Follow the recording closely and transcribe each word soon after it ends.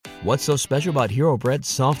What's so special about Hero Bread's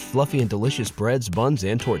soft, fluffy, and delicious breads, buns,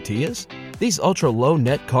 and tortillas? These ultra-low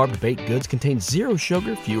net-carb baked goods contain zero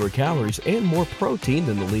sugar, fewer calories, and more protein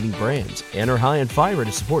than the leading brands, and are high in fiber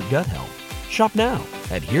to support gut health. Shop now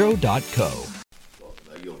at hero.co. Well,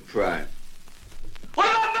 now you'll try it. What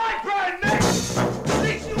about my pride, Nick?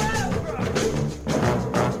 Think you have pride?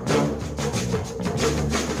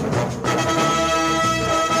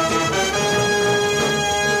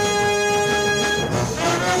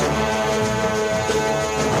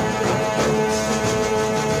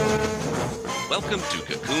 Welcome to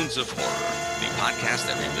Cocoons of Horror, the podcast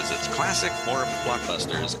that revisits classic horror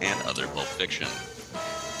blockbusters and other pulp fiction.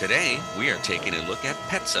 Today, we are taking a look at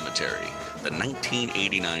Pet Sematary, the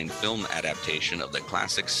 1989 film adaptation of the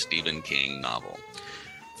classic Stephen King novel.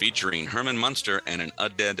 Featuring Herman Munster and an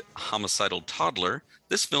undead homicidal toddler,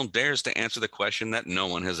 this film dares to answer the question that no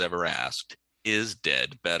one has ever asked: is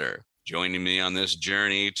dead better? Joining me on this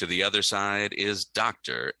journey to the other side is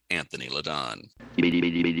Dr. Anthony Ladon.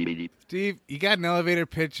 Steve, you got an elevator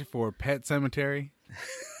pitch for Pet Sematary?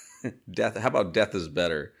 Death. How about death is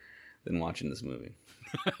better than watching this movie?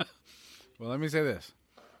 Well, let me say this.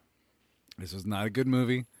 This was not a good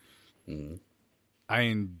movie. I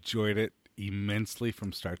enjoyed it immensely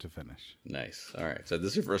from start to finish. Nice. All right. So this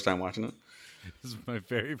is your first time watching it? This is my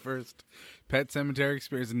very first Pet Sematary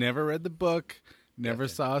experience. Never read the book. Never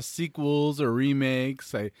saw sequels or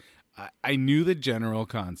remakes. I knew the general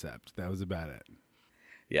concept. That was about it.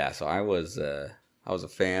 Yeah. So I was a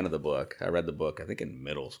fan of the book. I read the book, I think, in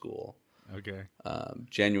middle school. Okay.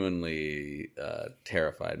 Genuinely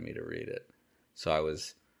terrified me to read it. So I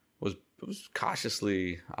was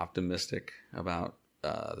cautiously optimistic about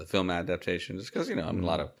the film adaptation, just because, you know, I mean,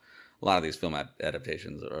 a lot of these film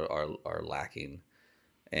adaptations are lacking,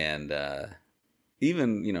 and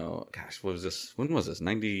even, you know, gosh, what was this? When was this?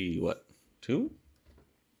 92?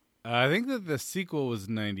 I think that the sequel was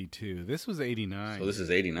 92. This was 89. So this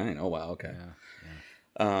is 89. Oh wow. Okay.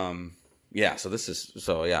 Yeah. So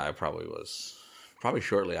I probably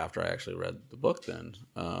shortly after I actually read the book then.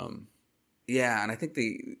 And I think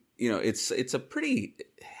it's a pretty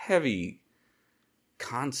heavy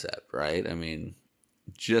concept, right? I mean,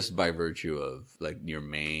 just by virtue of, like, your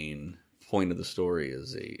main point of the story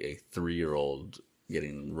is a 3-year-old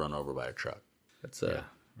getting run over by a truck. That's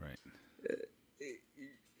right.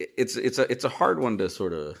 It's a hard one to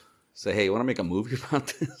sort of say, hey, you want to make a movie about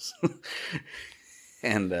this?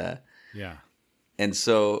 And and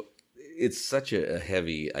so it's such a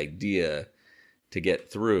heavy idea to get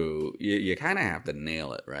through. You kind of have to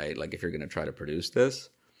nail it, right? Like, if you're going to try to produce this,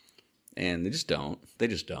 and they just don't.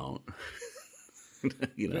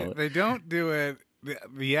 You know, they don't do it.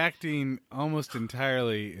 The acting almost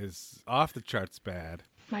entirely is off the charts bad.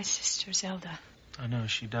 My sister Zelda. I know,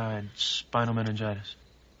 she died. Spinal meningitis.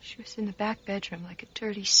 She was in the back bedroom like a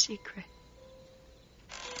dirty secret.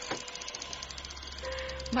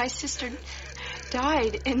 My sister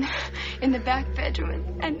died in the back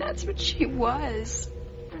bedroom, and that's what she was.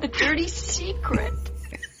 A dirty secret.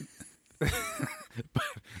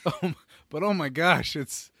 But oh my gosh,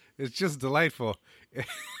 it's just delightful.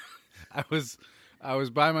 I was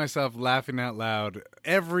by myself laughing out loud.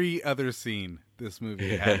 Every other scene this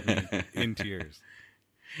movie had me in tears.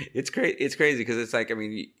 It's crazy because it's like, I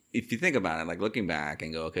mean, if you think about it, like, looking back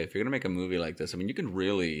and go, okay, if you're gonna make a movie like this, I mean, you can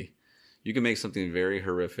make something very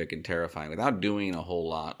horrific and terrifying without doing a whole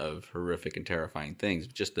lot of horrific and terrifying things.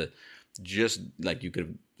 Just like, you could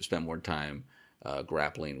have spent more time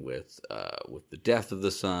grappling with the death of the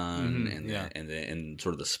son, and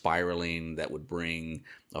sort of the spiraling that would bring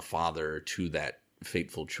a father to that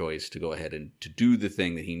fateful choice to go ahead and to do the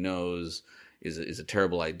thing that he knows is a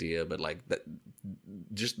terrible idea, but, like, that,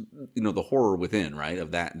 just, you know, the horror within, right,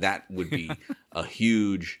 of that would be a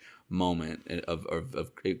huge moment of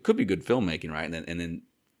it could be good filmmaking, right? And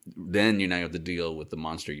then you now have to deal with the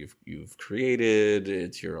monster you've created.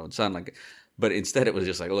 It's your own son, like. But instead, it was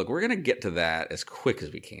just like, look, we're gonna get to that as quick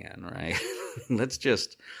as we can, right? Let's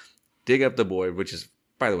just dig up the boy, which is,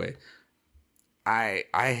 by the way, I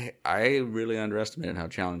really underestimated how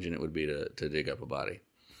challenging it would be to dig up a body.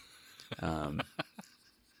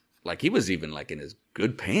 Like, he was even, like, in his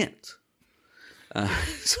good pants.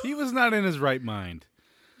 He was not in his right mind.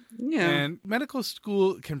 Yeah. And medical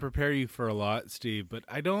school can prepare you for a lot, Steve, but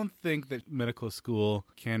I don't think that medical school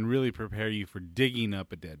can really prepare you for digging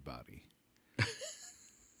up a dead body.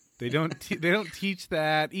 They don't teach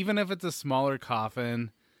that, even if it's a smaller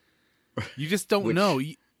coffin. You just don't know.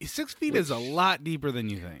 6 feet is a lot deeper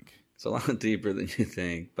than you think. It's a lot deeper than you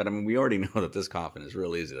think. But, I mean, we already know that this coffin is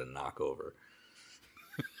real easy to knock over.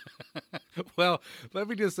 Well, let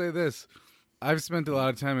me just say this. I've spent a lot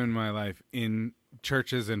of time in my life in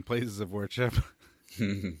churches and places of worship.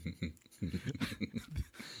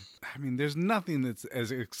 I mean, there's nothing that's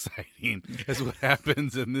as exciting as what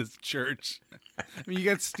happens in this church. I mean,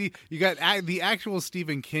 you got the actual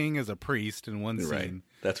Stephen King as a priest in one scene. Right.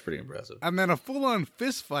 That's pretty impressive. And then a full-on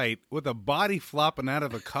fist fight with a body flopping out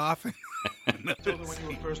of a coffin. I told her when you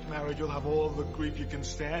were first married, you'll have all the grief you can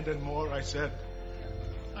stand and more, I said.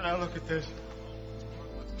 And now look at this.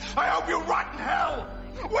 I hope you rot in hell!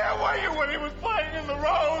 Where were you when he was playing in the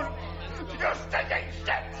road? You stinking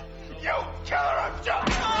shit! You killer of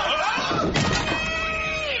children!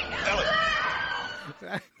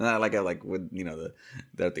 And I like when,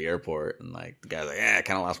 they're at the airport and like the guy's like, yeah, I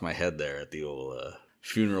kind of lost my head there at the old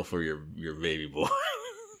funeral for your baby boy.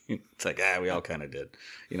 It's like, we all kind of did.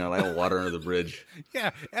 Like water under the bridge. Yeah,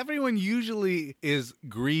 everyone usually is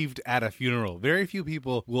grieved at a funeral. Very few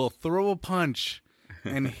people will throw a punch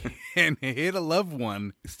and hit a loved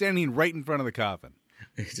one standing right in front of the coffin.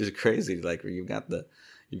 It's just crazy. Like you've got the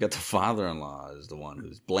father-in-law is the one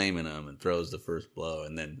who's blaming him and throws the first blow,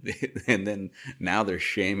 and then now they're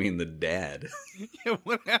shaming the dad. Yeah,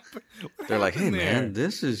 what happened? They're like, "Hey man,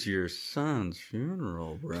 this is your son's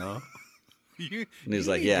funeral, bro." And he's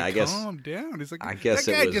like, "Yeah, I guess." Calm down. He's like, I guess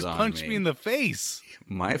that guy it was just on punched me. me in the face.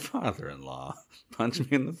 My father-in-law punched me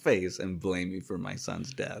in the face and blamed me for my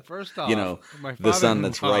son's death. First off, my the son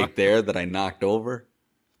that's father-in-law- right there that I knocked over.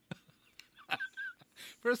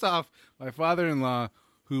 First off, my father-in-law,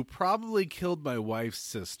 who probably killed my wife's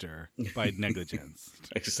sister by negligence.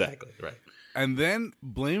 Exactly, right. And then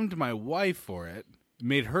blamed my wife for it,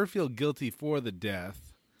 made her feel guilty for the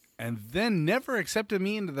death, and then never accepted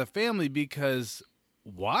me into the family because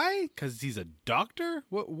why? Because he's a doctor?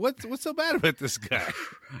 What's so bad about this guy?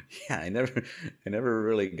 Yeah, I never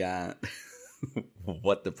really got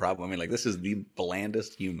what the problem. I mean, like, this is the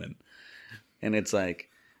blandest human, and it's like,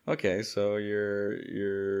 okay, so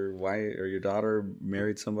your wife or your daughter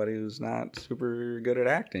married somebody who's not super good at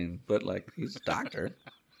acting, but like he's a doctor.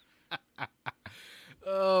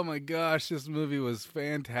 Oh my gosh, this movie was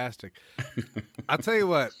fantastic. I'll tell you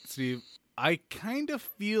what, Steve, I kind of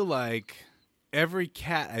feel like every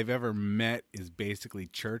cat I've ever met is basically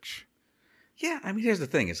church. Yeah, I mean, here's the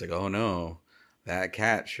thing. It's like, oh no, that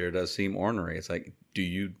cat sure does seem ornery. It's like, do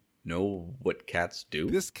you know what cats do?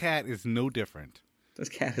 This cat is no different. This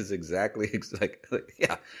cat is exactly like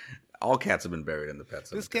yeah. All cats have been buried in the Pet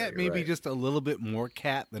Sematary. This cat may be right. just a little bit more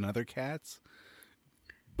cat than other cats.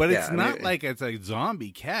 But Yeah, it's I not mean, like it's a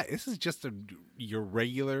zombie cat. This is just your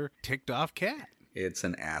regular ticked off cat. It's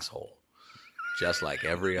an asshole, just like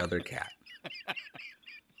every other cat.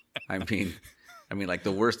 I mean, like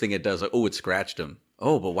the worst thing it does, like, oh, it scratched him.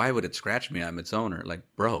 Oh, but why would it scratch me? I'm its owner. Like,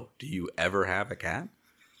 bro, do you ever have a cat?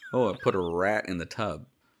 Oh, I put a rat in the tub.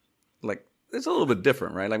 Like, it's a little bit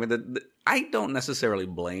different, right? Like, I mean, I don't necessarily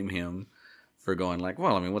blame him for going like,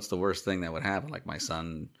 well, I mean, what's the worst thing that would happen? Like my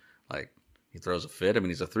son, like he throws a fit. I mean,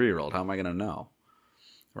 he's a 3-year-old. How am I going to know?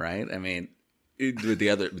 Right? I mean,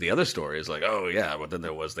 the other story is like, oh yeah, but then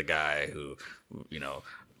there was the guy who,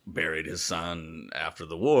 buried his son after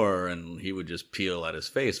the war, and he would just peel at his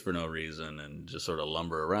face for no reason and just sort of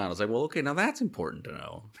lumber around. It's like, well, okay, now that's important to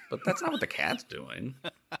know, but that's not what the cat's doing.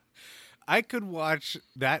 I could watch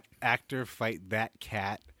that actor fight that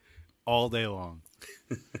cat all day long.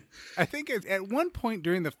 I think at one point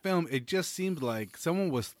during the film, it just seemed like someone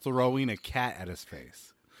was throwing a cat at his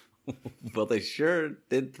face. Well, they sure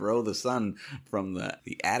did throw the son from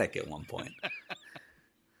the attic at one point.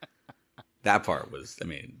 That part was, I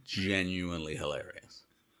mean, genuinely hilarious.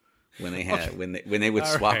 When they had when they would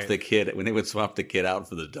swap right. the kid out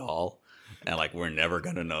for the doll, and like we're never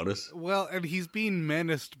gonna notice. Well, and he's being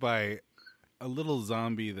menaced by a little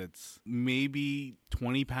zombie that's maybe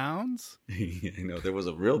 20 pounds. There was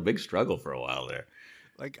a real big struggle for a while there.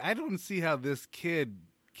 Like, I don't see how this kid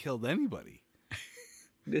killed anybody.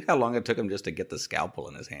 How long it took him just to get the scalpel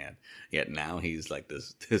in his hand. Yet now he's like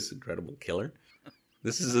this incredible killer.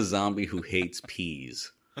 This is a zombie who hates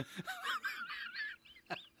peas.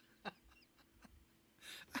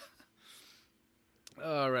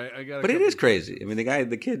 All right, I got. But it is crazy. I mean,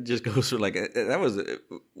 the kid just goes through like that was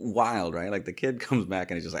wild, right? Like the kid comes back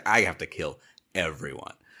and he's just like, I have to kill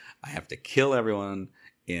everyone. I have to kill everyone.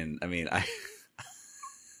 I mean,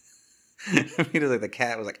 it's like the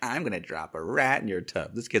cat was like, I'm gonna drop a rat in your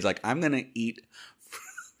tub. This kid's like, I'm gonna eat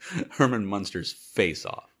Herman Munster's face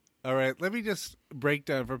off. All right, let me just break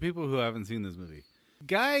down for people who haven't seen this movie.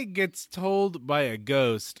 Guy gets told by a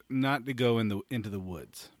ghost not to go into the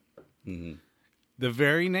woods. Mm-hmm. The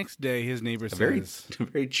very next day, his neighbor says... A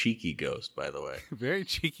very cheeky ghost, by the way. Very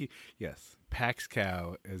cheeky, yes. Pax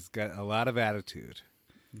Cow has got a lot of attitude.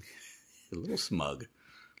 A little smug.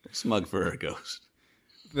 Smug for a ghost.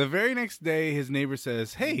 The very next day, his neighbor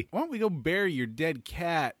says, "Hey, why don't we go bury your dead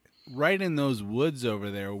cat right in those woods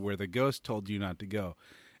over there where the ghost told you not to go?"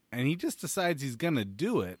 And he just decides he's going to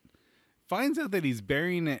do it. Finds out that he's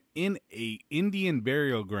burying it in a Indian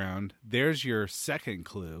burial ground. There's your second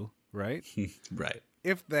clue, right? Right.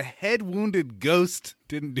 If the head wounded ghost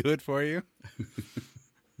didn't do it for you.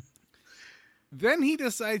 Then he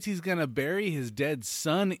decides he's going to bury his dead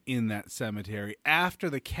son in that cemetery after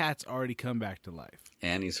the cat's already come back to life.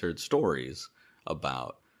 And he's heard stories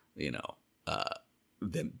about,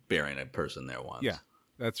 them burying a person there once. Yeah,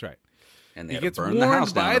 that's right. And they He had gets to burn the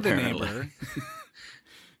house warned down, by the apparently. neighbor.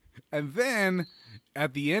 And then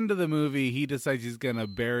at the end of the movie, he decides he's going to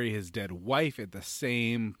bury his dead wife at the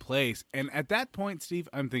same place. And at that point, Steve,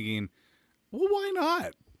 I'm thinking, well, why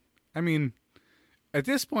not? I mean, at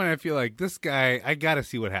this point, I feel like this guy, I got to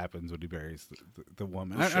see what happens when he buries the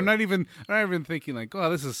woman. Well, sure. I'm not even thinking like, oh,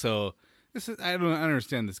 I don't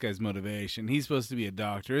understand this guy's motivation. He's supposed to be a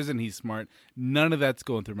doctor. Isn't he smart? None of that's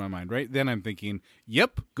going through my mind. Right then I'm thinking,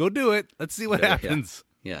 yep, go do it. Let's see what happens.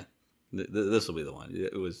 Yeah. This will be the one.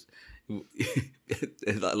 It was,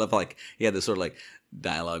 I love like he had this sort of like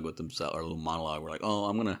dialogue with himself or a little monologue. We're like,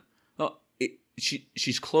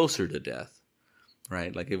 she's closer to death,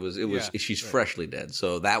 right? Like she's freshly dead.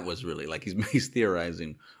 So that was really like he's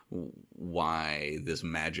theorizing why this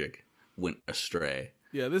magic went astray.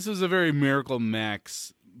 Yeah, this was a very Miracle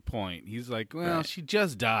Max point. He's like, well, Right. she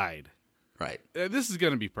just died. Right. This is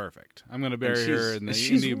going to be perfect. I'm going to bury And her in the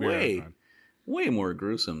she's Indian burial ground. way more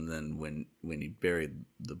gruesome than when he buried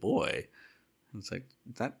the boy. It's like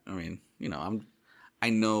that. I mean, I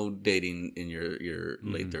know dating in your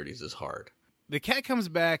late 30s is hard. The cat comes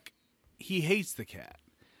back. He hates the cat.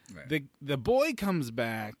 Right. The boy comes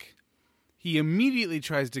back. He immediately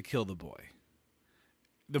tries to kill the boy.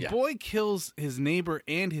 The boy kills his neighbor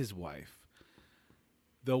and his wife.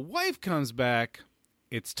 The wife comes back.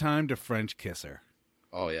 It's time to French kiss her.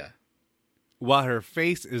 Oh yeah. While her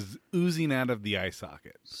face is oozing out of the eye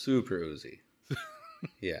socket. Super oozy.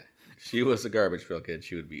 Yeah. If she was a Garbage Pail Kid,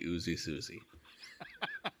 she would be Oozy Susie.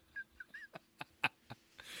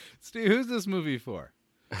 Steve, who's this movie for?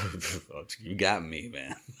 You got me,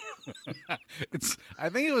 man. I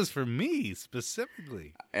think it was for me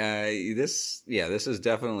specifically. This is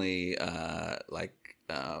definitely I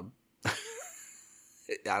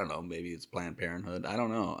don't know, maybe it's Planned Parenthood. I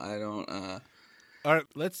don't know. All right,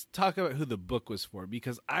 let's talk about who the book was for,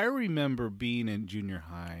 because I remember being in junior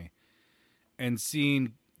high and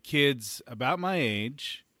seeing kids about my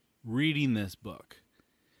age reading this book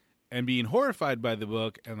and being horrified by the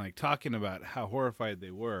book and like talking about how horrified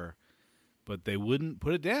they were, but they wouldn't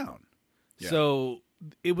put it down. Yeah. So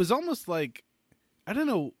it was almost like, I don't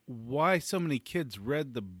know why so many kids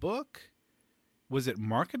read the book. Was it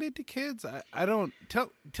marketed to kids? I don't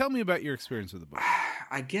tell me about your experience with the book.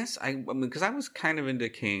 I guess because I was kind of into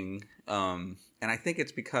King, and I think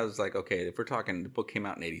it's because like, okay, if we're talking, the book came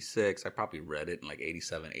out in 86, I probably read it in like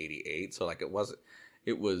 87, 88. So like it was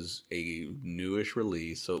a newish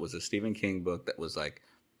release. So it was a Stephen King book that was like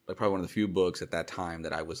probably one of the few books at that time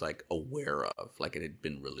that I was like aware of, like it had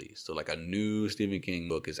been released. So like a new Stephen King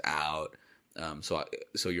book is out. So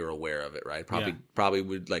you're aware of it, right? Probably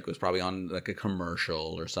was probably on like a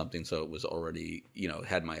commercial or something. So it was already,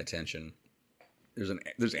 had my attention.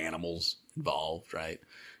 There's animals involved, right?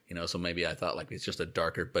 So maybe I thought like it's just a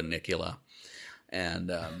darker Bunnicula.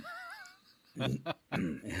 And,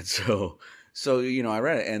 and so, I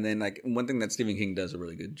read it. And then like one thing that Stephen King does a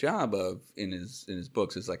really good job of in his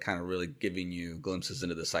books is like kind of really giving you glimpses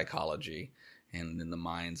into the psychology and in the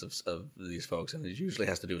minds of these folks. And it usually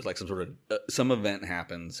has to do with like some sort of, some event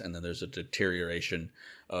happens and then there's a deterioration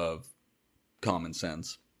of common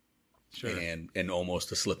sense. Sure. And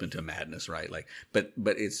almost a slip into madness, right? Like, but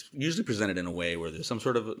it's usually presented in a way where there's some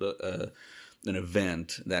sort of an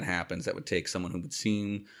event that happens that would take someone who would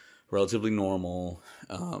seem relatively normal,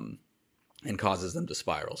 and causes them to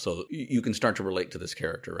spiral. So you can start to relate to this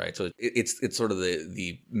character, right? So it's sort of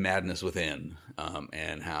the madness within,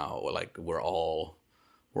 and how like we're all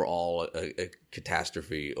a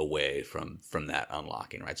catastrophe away from that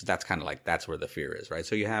unlocking, right? So that's kind of like, that's where the fear is, right?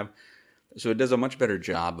 So it does a much better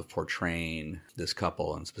job of portraying this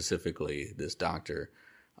couple and specifically this doctor,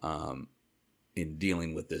 in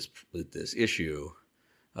dealing with this issue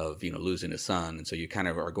of, losing his son. And so you kind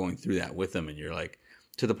of are going through that with him, and you're like,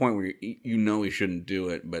 to the point where he shouldn't do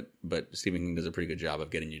it, but Stephen King does a pretty good job of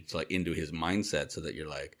getting you to like into his mindset, so that you're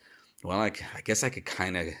like, well, I guess I could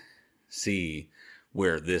kind of see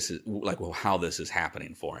where this is, like, well, how this is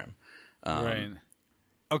happening for him. Right.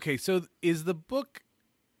 Okay, so is the book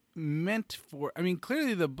meant for? I mean,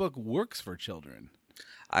 clearly the book works for children.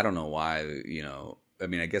 I don't know why. I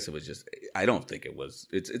mean, I guess it was just. I don't think it was.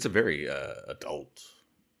 It's a very adult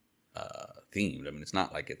themed. I mean, it's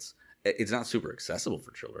not like it's not super accessible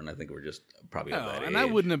for children. I think we're just probably of that and age. I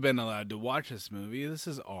wouldn't have been allowed to watch this movie. This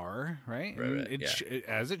is R, right? I mean, Right,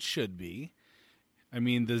 as it should be. I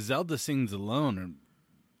mean, the Zelda scenes alone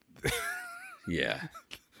are. Yeah.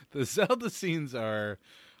 The Zelda scenes are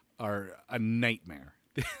a nightmare.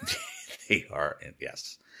 They are,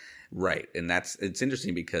 yes. Right. And it's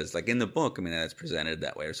interesting because, like, in the book, I mean, that's presented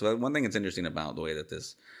that way. So one thing that's interesting about the way that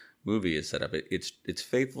this movie is set up, it's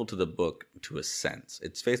faithful to the book to a sense.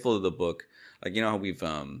 It's faithful to the book. Like, how we've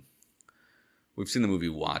seen the movie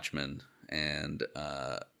Watchmen, and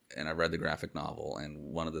I read the graphic novel, and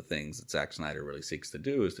one of the things that Zack Snyder really seeks to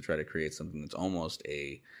do is to try to create something that's almost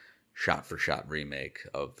a shot-for-shot remake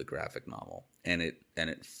of the graphic novel, and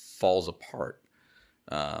it falls apart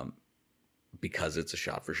because it's a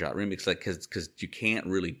shot-for-shot remake. Like, because you can't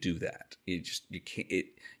really do that. You can't.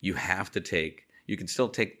 You have to take. You can still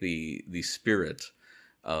take the spirit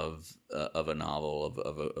of a novel,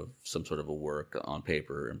 of some sort of a work on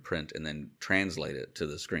paper and print, and then translate it to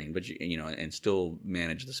the screen, but and still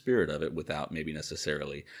manage the spirit of it without maybe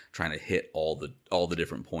necessarily trying to hit all the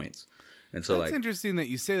different points. And so, That's interesting that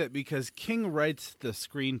you say that, because King writes the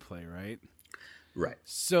screenplay, right? Right.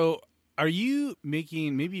 So are you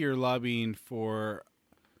maybe you're lobbying for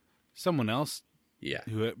someone else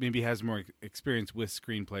who maybe has more experience with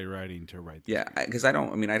screenplay writing to write this? Yeah, because I'd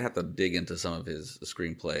have to dig into some of his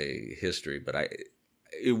screenplay history, but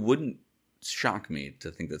it wouldn't shock me to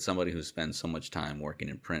think that somebody who spends so much time working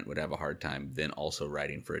in print would have a hard time then also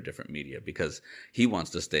writing for a different media, because he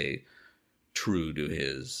wants to stay true to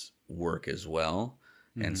his work as well.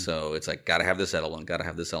 Mm-hmm. And so it's like, gotta have this element.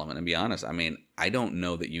 And be honest, I mean, I don't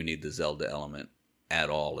know that you need the Zelda element at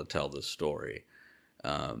all to tell the story.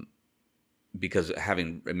 Because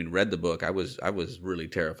having read the book, I was really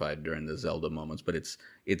terrified during the Zelda moments, but it's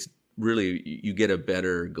really, you get a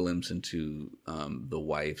better glimpse into the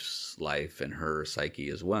wife's life and her psyche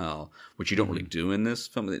as well, which you don't really do in this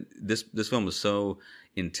film. This film is so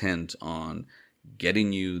intent on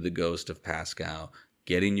getting you the ghost of Pascal,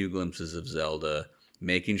 getting you glimpses of Zelda,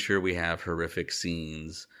 making sure we have horrific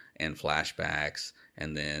scenes and flashbacks,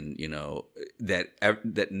 and then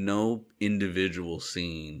that no individual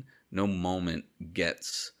scene, no moment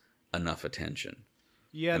gets enough attention.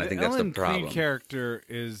 Yeah, and I think that's Ellen the problem. Creed character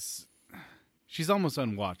she's almost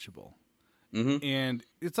unwatchable. Mm-hmm. And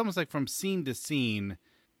it's almost like from scene to scene,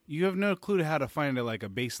 you have no clue to how to find a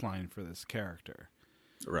baseline for this character.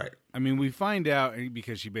 Right. I mean, we find out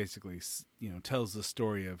because she basically, tells the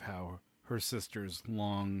story of how her sister's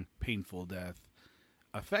long, painful death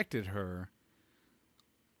affected her.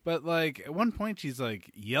 But, at one point, she's,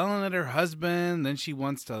 yelling at her husband. Then she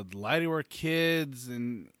wants to lie to her kids.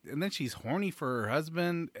 And then she's horny for her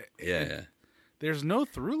husband. Yeah. There's no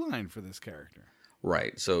through line for this character.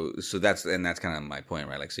 Right. So that's kind of my point,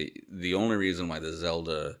 right? Like, see, the only reason why the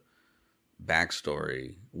Zelda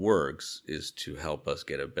backstory works is to help us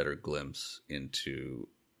get a better glimpse into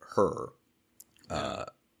her, to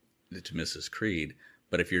Mrs. Creed.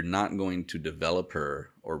 But if you're not going to develop her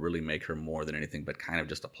or really make her more than anything but kind of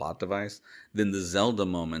just a plot device, then the Zelda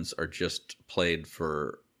moments are just played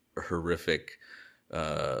for horrific,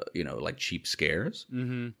 cheap scares.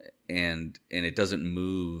 Mm-hmm. And it doesn't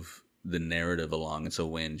move the narrative along. And so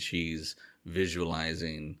when she's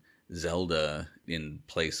visualizing Zelda in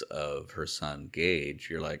place of her son Gage,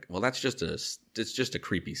 you're like, well, it's just a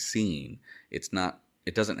creepy scene.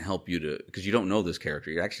 It doesn't help you because you don't know this character.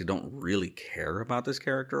 You actually don't really care about this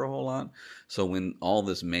character a whole lot. So when all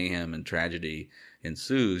this mayhem and tragedy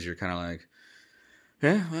ensues, you're kind of like,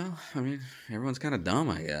 yeah, well, I mean, everyone's kind of dumb,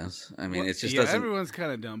 I guess. I mean, it's just doesn't. Everyone's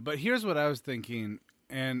kind of dumb. But here's what I was thinking,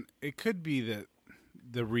 and it could be that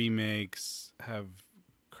the remakes have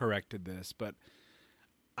corrected this, but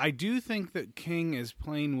I do think that King is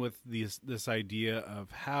playing with this idea of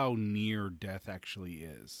how near death actually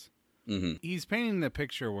is. Mm-hmm. He's painting the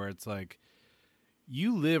picture where it's like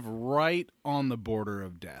you live right on the border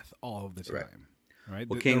of death all of the time, right?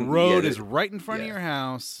 Well, the road is right in front of your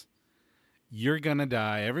house. You're gonna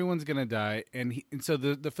die. Everyone's gonna die, and so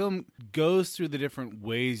the film goes through the different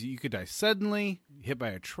ways. You could die suddenly, hit by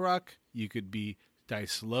a truck. You could die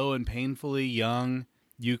slow and painfully young.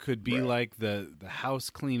 You could be like the house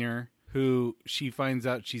cleaner who she finds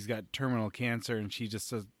out she's got terminal cancer and she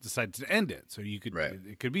just decides to end it. So you could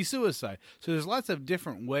it could be suicide. So there's lots of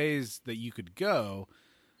different ways that you could go,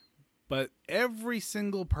 but every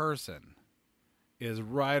single person is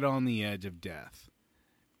right on the edge of death.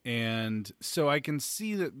 And so I can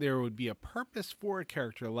see that there would be a purpose for a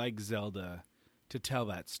character like Zelda to tell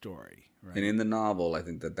that story. Right? And in the novel, I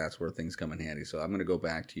think that's where things come in handy. So I'm going to go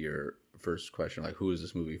back to your first question, like, who is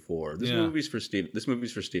this movie for? This movie's for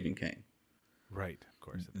Stephen King. Right, of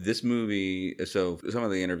course. This movie, so some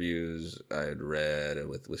of the interviews I had read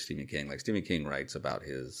with Stephen King, like Stephen King writes about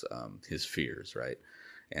his fears, right?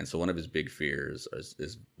 And so one of his big fears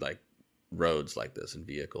is like roads like this and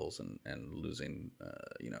vehicles and losing,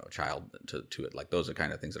 a child to it. Like those are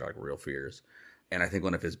kind of things that are like real fears. And I think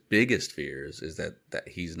one of his biggest fears is that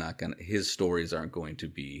he's not his stories aren't going to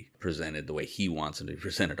be presented the way he wants them to be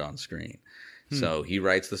presented on screen. So he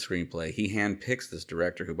writes the screenplay. He handpicks this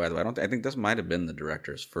director who, by the way, I think this might have been the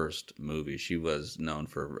director's first movie. She was known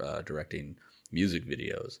for directing music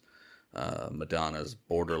videos. Madonna's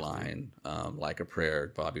Borderline, Like a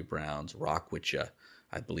Prayer, Bobby Brown's Rock With Ya,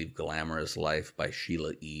 I believe Glamorous Life by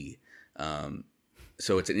Sheila E.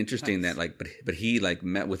 So it's an interesting that but he like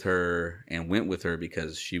met with her and went with her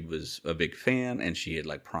because she was a big fan and she had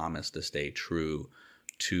like promised to stay true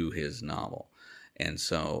to his novel. And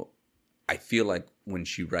so I feel like when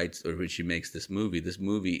she writes or when she makes this movie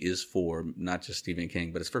is for not just Stephen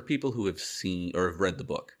King, but it's for people who have seen or have read the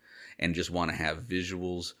book and just want to have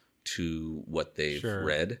visuals to what they've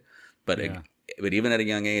read. But even at a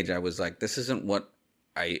young age, I was like, this isn't what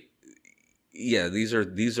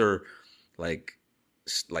these are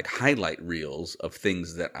like highlight reels of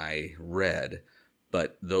things that I read,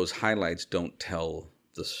 but those highlights don't tell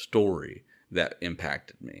the story that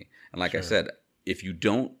impacted me. And like I said, if you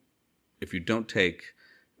don't take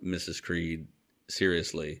Mrs. Creed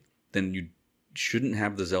seriously, then you shouldn't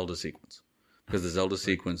have the Zelda sequence, because the Zelda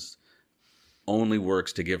sequence only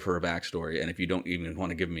works to give her a backstory. And if you don't even want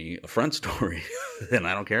to give me a front story, then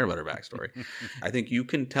I don't care about her backstory. I think you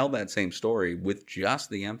can tell that same story with just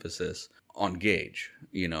the emphasis on Gage,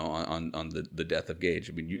 on the death of Gage.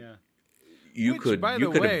 I mean, you Which, could, by you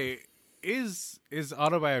the could way, is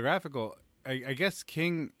autobiographical. I guess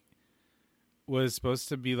King was supposed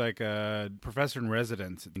to be like a professor in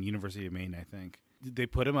residence at the University of Maine, I think. They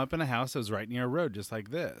put him up in a house that was right near a road, just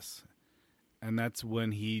like this. And that's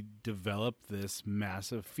when he developed this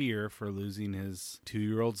massive fear for losing his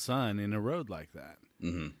 2-year-old son in a road like that.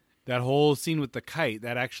 Mm-hmm. That whole scene with the kite,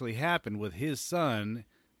 that actually happened with his son,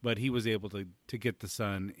 but he was able to get the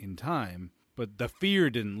son in time. But the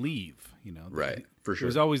fear didn't leave, Right, for sure. There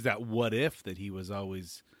was always that what if that he was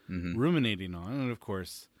always ruminating on. And, of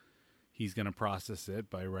course, he's going to process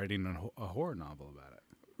it by writing a horror novel about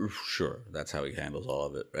it. Sure, that's how he handles all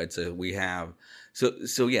of it, right? So we have, so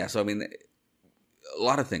I mean, a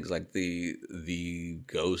lot of things like the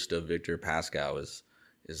ghost of Victor Pascal is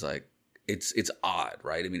like it's odd,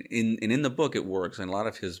 right? I mean, in the book it works, and a lot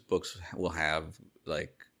of his books will have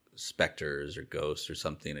like specters or ghosts or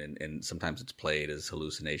something, and sometimes it's played as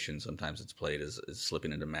hallucination, sometimes it's played as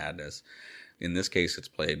slipping into madness. In this case, it's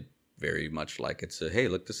played very much like it's hey,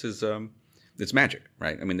 look, this is it's magic,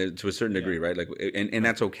 right? I mean, to a certain degree, right? Like, and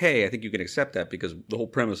that's okay. I think you can accept that because the whole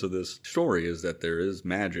premise of this story is that there is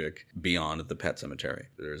magic beyond the Pet Sematary.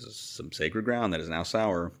 There's some sacred ground that is now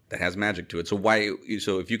sour that has magic to it. So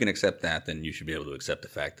if you can accept that, then you should be able to accept the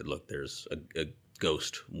fact that, look, there's a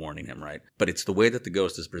ghost warning him, right? But it's the way that the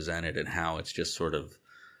ghost is presented and how it's just sort of,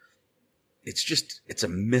 it's a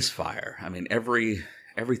misfire. I mean,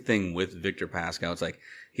 everything with Victor Pascal, it's like,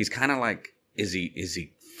 he's kind of like, is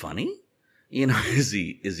he funny? Is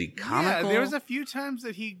he comical? Yeah, there was a few times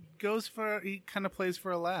that he kind of plays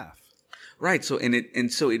for a laugh. Right. So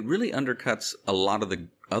so it really undercuts a lot of the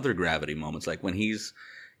other gravity moments, like when he's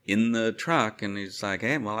in the truck and he's like,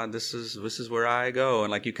 "Hey, well, this is where I go,"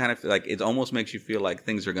 and like you kind of feel like it almost makes you feel like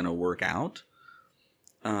things are going to work out,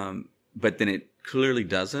 but then it clearly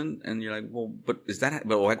doesn't, and you're like, "Well, but is that?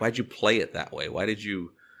 But why'd you play it that way? Why did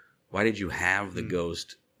you have the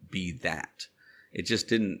ghost be that?" It just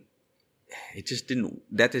didn't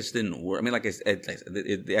work. I mean, like I said,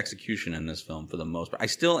 the execution in this film, for the most part, I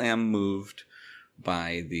still am moved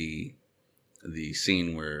by the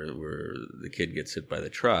scene where the kid gets hit by the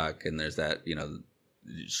truck and there's that,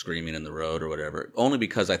 screaming in the road or whatever, only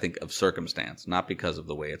because I think of circumstance, not because of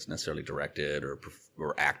the way it's necessarily directed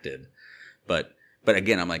or acted. But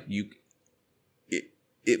again, I'm like,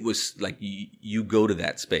 it was like you go to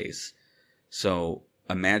that space. So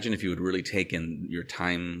imagine if you had really taken your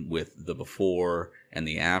time with the before and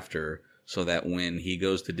the after, so that when he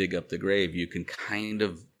goes to dig up the grave, you can kind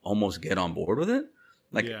of almost get on board with it.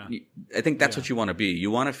 Like, yeah. I think that's what you want to be.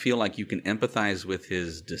 You want to feel like you can empathize with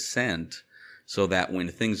his descent, so that when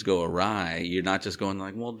things go awry, you're not just going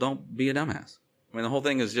like, well, don't be a dumbass. I mean, the whole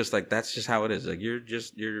thing is just like, that's just how it is. Like, you're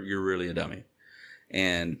really a dummy.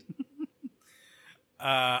 And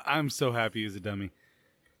I'm so happy he's a dummy.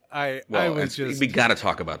 I was just... We got to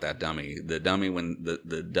talk about that dummy. The dummy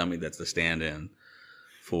the dummy that's the stand-in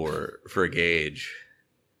for Gage.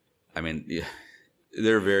 I mean, yeah,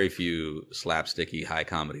 there are very few slapsticky high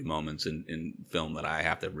comedy moments in film that I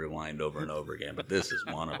have to rewind over and over again, but this is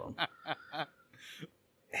one of them.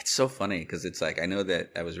 It's so funny because it's like, I know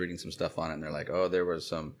that I was reading some stuff on it and they're like, oh, there was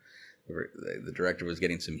the director was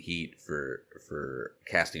getting some heat for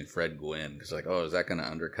casting Fred Gwynn because like, oh, is that going to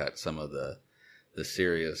undercut some of the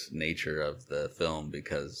serious nature of the film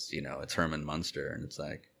because, you know, it's Herman Munster, and it's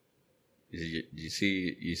like, you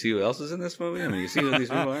see who else is in this movie? I mean, you see who these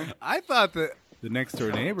people are? I thought that The Next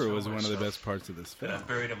Door Neighbor was one of the best parts of this film. I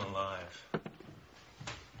buried him alive.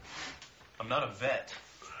 I'm not a vet.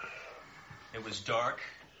 It was dark.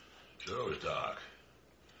 Sure it was dark.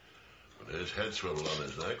 But his head swiveled on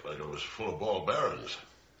his neck like it was full of ball bearings.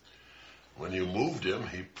 When you moved him,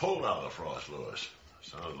 he pulled out the frost, Lewis.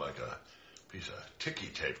 Sounded like a piece of ticky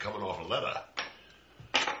tape coming off a letter.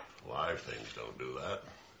 Live things don't do that.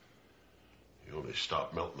 You only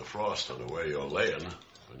stop melting the frost on the way you're laying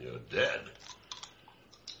when you're dead.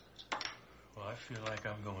 Well, I feel like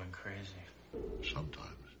I'm going crazy. Sometimes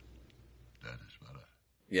dead is better.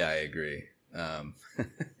 Yeah, I agree.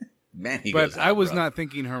 Man, he but goes out I was rough. not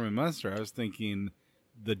thinking Herman Munster. I was thinking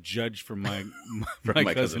the judge from my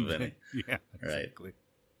My Cousin Vinny. Yeah, Right. exactly.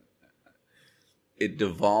 It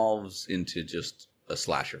devolves into just a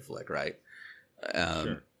slasher flick, right?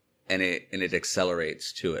 Sure. And it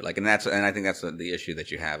accelerates to it. Like, and I think that's the issue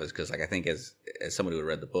that you have is because, like, I think as somebody who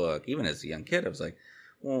read the book, even as a young kid, I was like,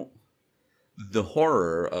 well, the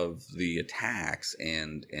horror of the attacks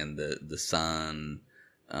and the son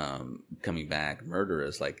coming back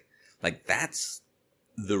murderous, like that's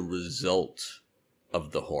the result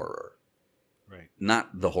of the horror. Right.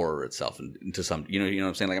 Not the horror itself, and to some, you know what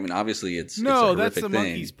I'm saying. Like, I mean, obviously, it's a that's the horrific thing.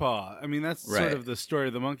 monkey's paw. I mean, that's sort Right. of the story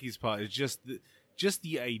of the monkey's paw. It's just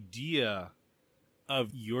the idea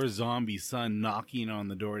of your zombie son knocking on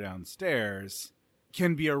the door downstairs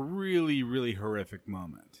can be a really, really horrific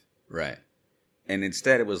moment. Right. And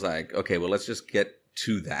instead, it was like, okay, well, let's just get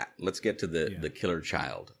to that. Let's get to the killer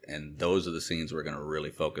child, and those are the scenes we're going to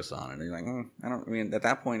really focus on. And you're like, I mean, at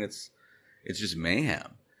that point, it's just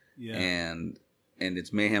mayhem. Yeah. And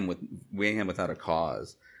it's mayhem without a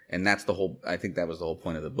cause. And that's the whole, I think that was the whole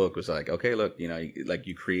point of the book, was like, okay, look, you know, like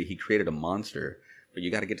he created a monster, but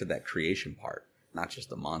you got to get to that creation part, not just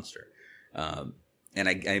the monster. And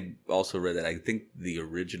I also read that I think the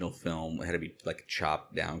original film had to be like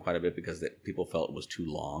chopped down quite a bit because people felt it was too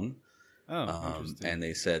long. Oh, interesting. And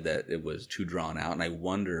they said that it was too drawn out. And I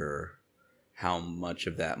wonder how much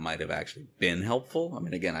of that might have actually been helpful. I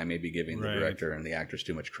mean, again, I may be giving the director and the actors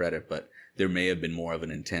too much credit, but there may have been more of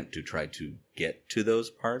an intent to try to get to those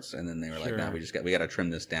parts. And then they were like, no, we got to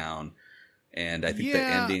trim this down. And I think the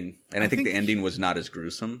ending, and I think the ending was not as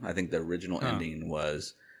gruesome. I think the original ending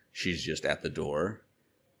was she's just at the door,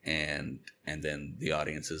 and then the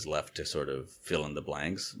audience is left to sort of fill in the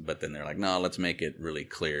blanks. But then they're like, no, let's make it really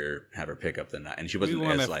clear, have her pick up the knife. And she wasn't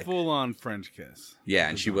as like full on French kiss. Yeah,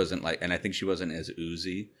 and she wasn't like, and I think she wasn't as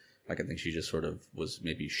oozy. Like, I think she just sort of was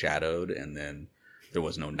maybe shadowed, and then there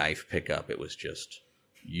was no knife pickup. It was just,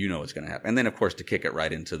 you know what's going to happen. And then, of course, to kick it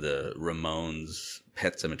right into the Ramones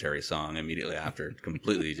Pet Sematary song immediately after, it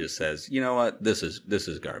completely just says, you know what, this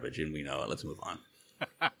is garbage, and we know it. Let's move on.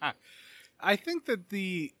 I think that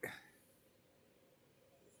the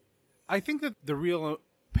real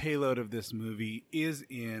payload of this movie is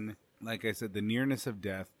in, like I said, the nearness of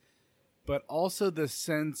death, but also the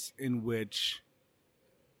sense in which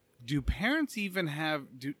do parents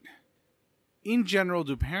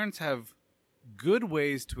have good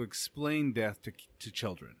ways to explain death to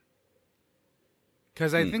children?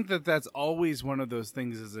 Because I think that that's always one of those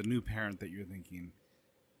things as a new parent that you're thinking,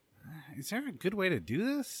 is there a good way to do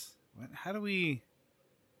this? How do we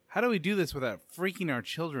do this without freaking our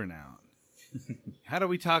children out? How do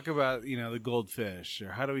we talk about, the goldfish,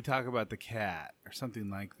 or how do we talk about the cat, or something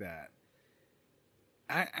like that?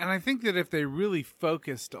 And I think that if they really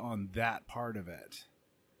focused on that part of it,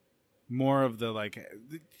 more of the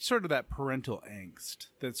sort of that parental angst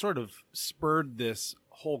that sort of spurred this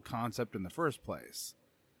whole concept in the first place.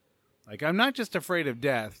 Like, I'm not just afraid of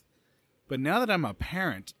death, but now that I'm a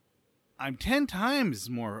parent, I'm 10 times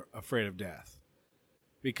more afraid of death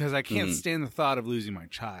because I can't stand the thought of losing my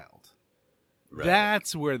child. Right.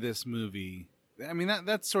 That's where this movie,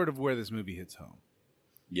 that's sort of where this movie hits home.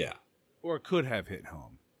 Yeah. Or could have hit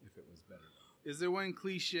home if it was better. Is there one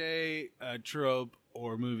cliche, trope,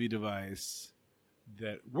 or movie device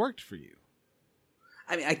that worked for you.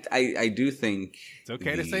 I mean, I do think It's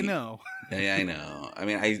okay to say no. Yeah, I know. I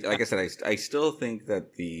mean, like I said, I still think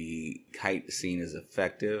that the kite scene is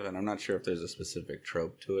effective, and I'm not sure if there's a specific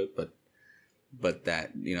trope to it, but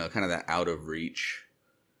that, you know, kind of that out of reach.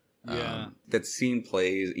 That scene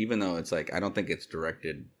plays, even though it's like, I don't think it's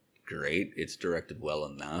directed great, it's directed well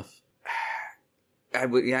enough.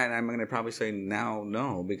 And I'm going to probably say now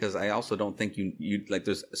no, because I also don't think you like,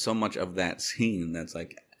 there's so much of that scene that's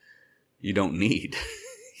like, you don't need,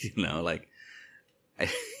 you know, like,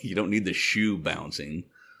 you don't need the shoe bouncing.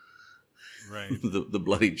 Right. the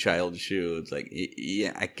bloody child shoe. It's like,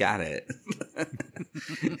 yeah, I got it.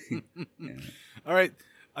 Yeah. All right.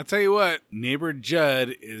 I'll tell you what, neighbor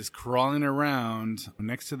Judd is crawling around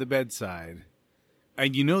next to the bedside,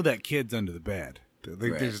 and you know that kid's under the bed.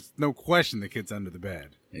 Like, there's no question the kid's under the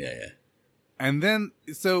bed. Yeah. And then,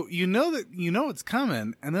 so you know it's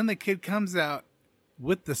coming, and then the kid comes out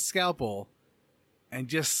with the scalpel and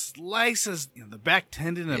just slices, you know, the back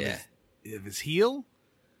tendon of his heel.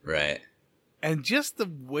 Right. And just the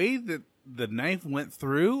way that the knife went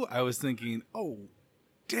through, I was thinking, oh,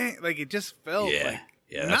 dang, like it just felt like,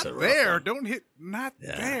 that's not there, don't hit, not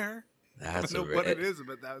there. That's I don't know what it is,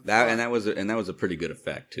 but that was a pretty good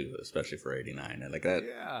effect too, especially for '89. Like that,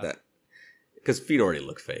 that because feet already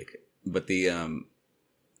look fake. But the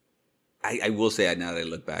I will say, now that I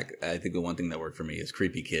look back, I think the one thing that worked for me is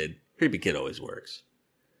Creepy Kid. Creepy Kid always works.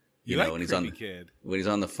 You know, like when he's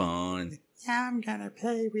on the phone. And, I'm gonna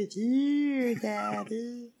play with you,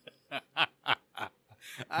 Daddy.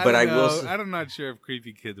 I'm not sure if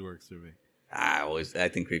Creepy Kid works for me. I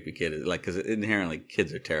think Creepy Kid is like, because inherently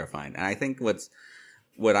kids are terrifying. And I think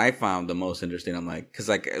what I found the most interesting, I'm like, because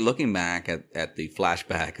like looking back at the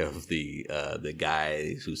flashback of the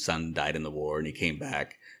guy whose son died in the war and he came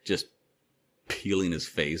back just peeling his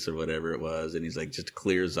face or whatever it was, and he's like just a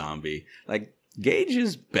clear zombie. Like, Gage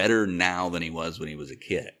is better now than he was when he was a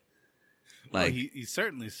kid. Like, he's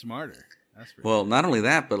certainly smarter. That's for sure. Not only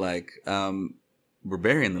that, but like we're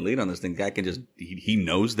burying the lead on this thing. Guy can just he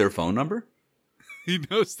knows their phone number. He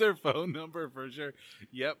knows their phone number for sure.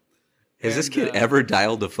 Yep. Has this kid ever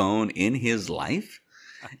dialed a phone in his life?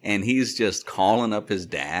 And he's just calling up his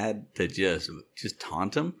dad to just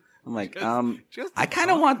taunt him. I'm like, I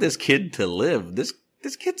kind of want this kid to live. This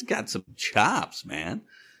kid's got some chops, man.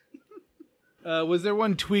 Was there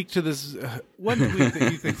one tweak to this? One tweak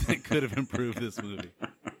that you think that could have improved this movie?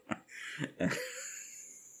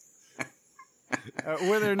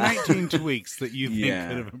 Were there 19 tweaks that you think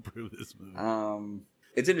could have improved this movie?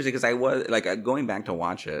 It's interesting because I was like going back to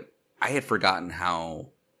watch it, I had forgotten how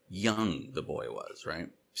young the boy was, right?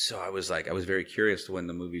 So I was very curious when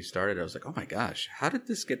the movie started. I was like, oh my gosh, how did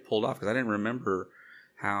this get pulled off? Because I didn't remember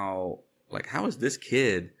how is this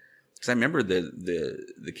kid? Because I remember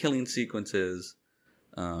the killing sequences.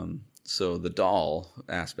 So the doll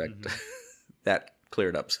aspect that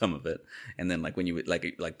cleared up some of it, and then like when you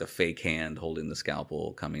like the fake hand holding the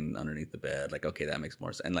scalpel coming underneath the bed, like, okay, that makes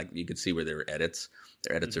more sense. And like you could see where there were edits.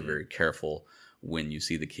 Their edits are very careful when you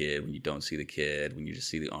see the kid, when you don't see the kid, when you just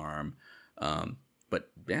see the arm. But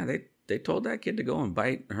yeah, they told that kid to go and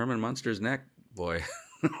bite Herman Munster's neck, boy.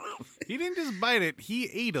 He didn't just bite it; he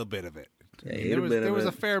ate a bit of it. Yeah, there was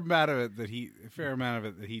a fair amount of it that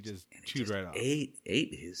he just chewed right off. Ate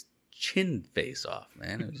his chin face off,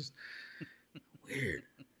 man. It was just weird.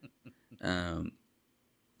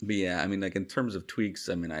 But yeah, I mean, like in terms of tweaks,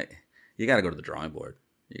 I mean, you got to go to the drawing board.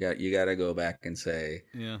 You got to go back and say,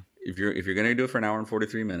 if you're gonna do it for an hour and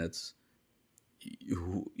 43 minutes,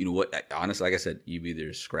 you know what? Honestly, like I said, you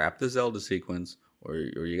either scrap the Zelda sequence or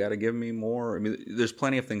you got to give me more. I mean, there's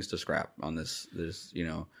plenty of things to scrap on this. There's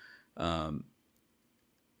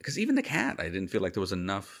because even the cat, I didn't feel like there was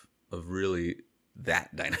enough of really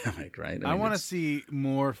that dynamic, right? I want to see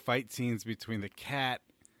more fight scenes between the cat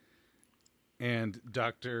and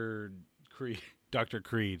Dr. Creed.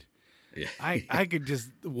 Yeah. I could just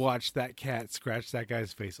watch that cat scratch that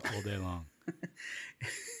guy's face all day long.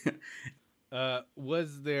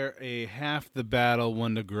 Was there a half the battle,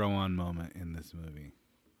 one to grow on moment in this movie?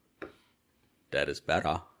 That is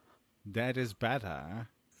better. That is better.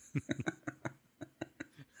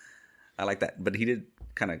 I like that. But he did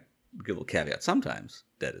kind of give a little caveat. Sometimes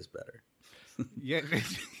that is better. Yeah,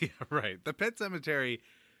 right. The Pet Sematary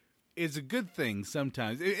is a good thing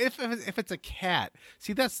sometimes. If it's a cat.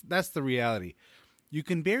 See, that's the reality. You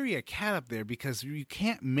can bury a cat up there because you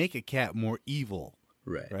can't make a cat more evil.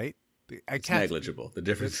 Right? It's negligible. The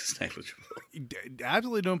difference is negligible.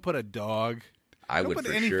 Absolutely don't put a dog I Don't would put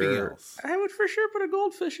for anything sure. else. I would for sure put a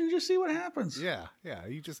goldfish and just see what happens. Yeah.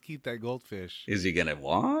 You just keep that goldfish. Is he gonna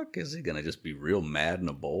walk? Is he gonna just be real mad in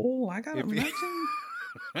a bowl? I gotta imagine.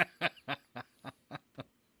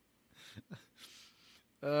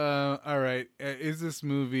 All right. Is this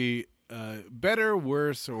movie better,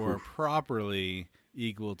 worse, or properly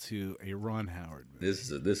equal to a Ron Howard movie?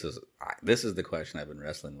 This is the question I've been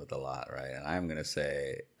wrestling with a lot, right? And I'm gonna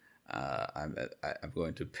say I'm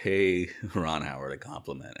going to pay Ron Howard a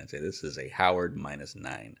compliment and say this is a Howard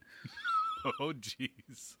 -9. Oh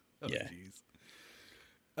jeez.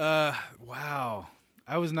 Yeah. Wow.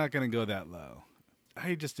 I was not going to go that low.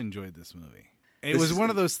 I just enjoyed this movie. It was one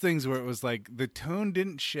of those things where it was like the tone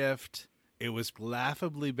didn't shift. It was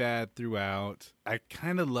laughably bad throughout. I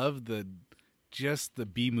kind of loved the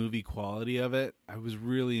B movie quality of it. I was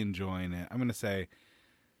really enjoying it. I'm going to say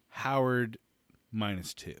Howard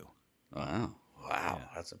 -2. Wow, yeah.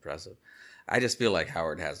 That's impressive. I just feel like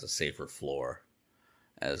Howard has a safer floor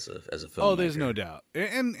as a filmmaker. Oh, there's no doubt.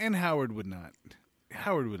 And Howard would not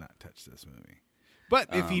touch this movie.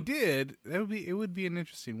 But if he did, it would be an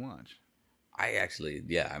interesting watch. I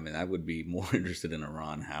would be more interested in a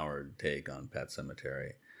Ron Howard take on Pet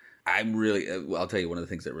Sematary. I'll tell you, one of the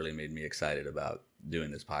things that really made me excited about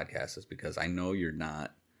doing this podcast is because I know you're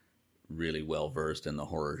not really well versed in the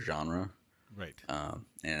horror genre. Right.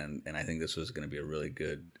 And I think this was going to be a really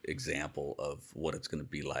good example of what it's going to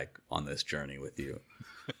be like on this journey with you.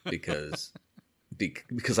 Because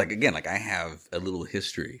like, again, like I have a little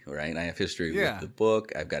history, right? I have history with the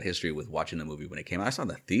book. I've got history with watching the movie when it came out. I saw it in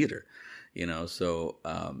the theater, so,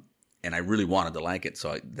 and I really wanted to like it.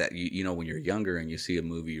 So that, when you're younger and you see a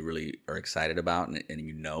movie you really are excited about and it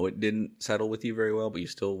didn't settle with you very well, but you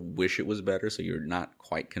still wish it was better. So you're not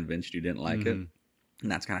quite convinced you didn't like it.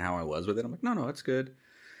 And that's kind of how I was with it. I'm like, no, it's good.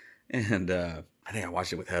 And I think I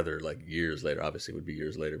watched it with Heather like years later. Obviously, it would be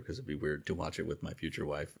years later because it'd be weird to watch it with my future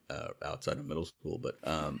wife outside of middle school. But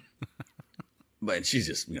but she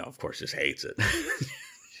just, of course, just hates it.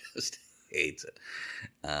 Just hates it.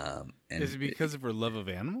 And is it because of her love of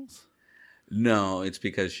animals? No, it's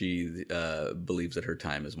because she believes that her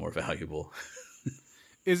time is more valuable.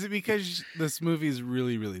 Is it because this movie is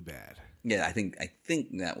really, really bad? Yeah, I think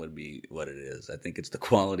that would be what it is. I think it's the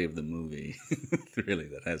quality of the movie, really,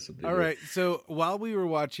 that has to do. All right. So while we were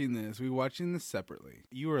watching this, separately.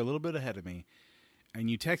 You were a little bit ahead of me,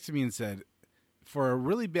 and you texted me and said, "For a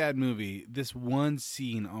really bad movie, this one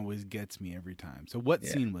scene always gets me every time." So what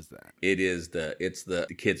scene was that? It's the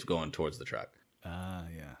kids going towards the truck.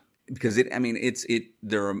 Yeah. Because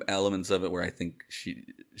there are elements of it where I think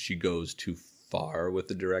she goes too far with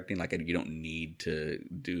the directing. Like, you don't need to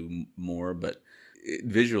do more, but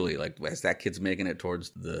visually, like as that kid's making it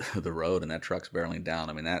towards the road and that truck's barreling down,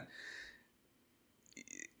 I mean, that,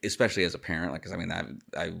 especially as a parent, like, 'cause I mean,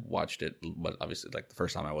 I watched it, but obviously, like the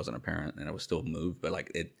first time I wasn't a parent and I was still moved, but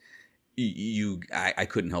like I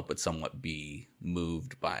couldn't help but somewhat be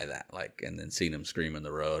moved by that, like, and then seeing him scream in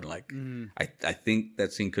the road, like, I think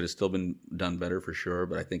that scene could have still been done better for sure,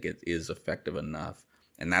 but I think it is effective enough.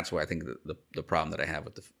 And that's why I think the problem that I have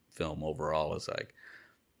with the film overall is, like,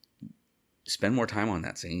 spend more time on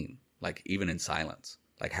that scene, like, even in silence,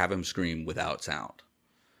 like, have him scream without sound,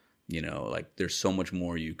 like, there's so much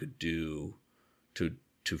more you could do to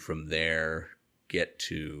from there get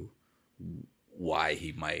to why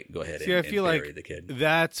he might go ahead and bury the kid.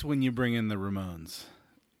 That's when you bring in the Ramones.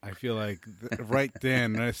 I feel like right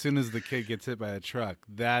then, as soon as the kid gets hit by a truck,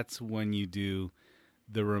 that's when you do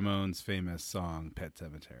the Ramones' famous song "Pet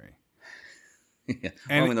Sematary." Yeah.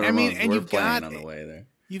 And the Ramones were playing on the way there.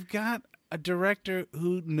 You've got a director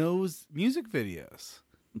who knows music videos.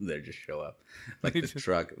 They just show up, like the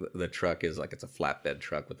truck. The truck is like, it's a flatbed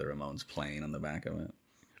truck with the Ramones playing on the back of it,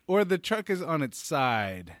 or the truck is on its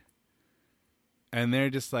side, and they're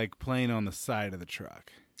just like playing on the side of the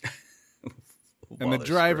truck. And the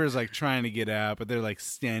driver's like trying to get out, but they're like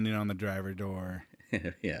standing on the driver door.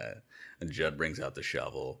 Yeah. And Judd brings out the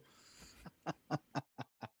shovel.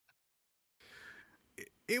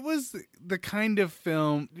 It was the kind of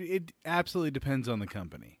film, it absolutely depends on the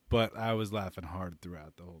company, but I was laughing hard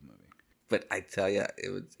throughout the whole movie. But I tell you,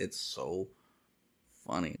 it's so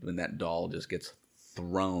funny when that doll just gets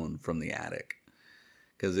thrown from the attic.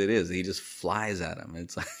 Because he just flies at him.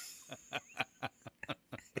 It's like,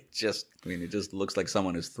 it just looks like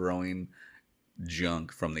someone is throwing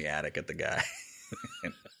junk from the attic at the guy.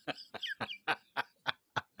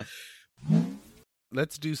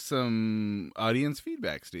 Let's do some audience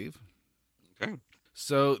feedback, Steve. Okay.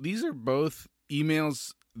 So these are both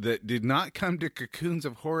emails that did not come to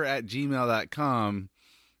cocoonsofhorror@gmail.com.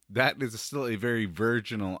 That is still a very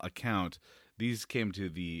virginal account. These came to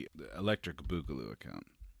the Electric Boogaloo account.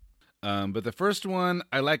 But the first one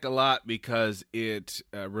I like a lot because it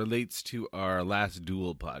relates to our last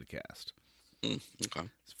Duel podcast. Okay.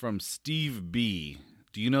 It's from Steve B.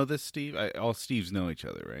 Do you know this, Steve? All Steves know each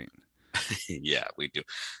other, right? Yeah, we do.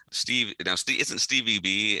 Steve, isn't Stevie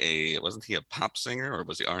B wasn't he a pop singer, or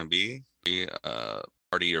was he R&B?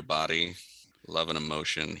 Party Your Body, Love and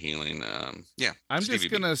Emotion, Healing. Yeah. I'm Stevie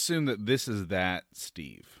just going to B. assume that this is that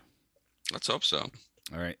Steve. Let's hope so.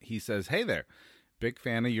 All right. He says, "Hey there. Big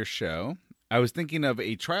fan of your show. I was thinking of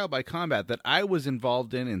a trial by combat that I was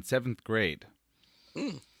involved in 7th grade.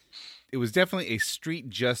 It was definitely a street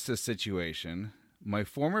justice situation. My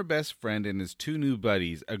former best friend and his 2 new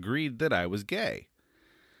buddies agreed that I was gay.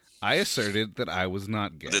 I asserted that I was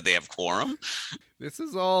not gay." Did they have quorum? This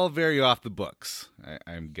is all very off the books,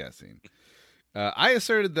 I'm guessing. I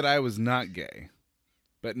asserted that I was not gay,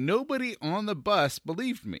 but nobody on the bus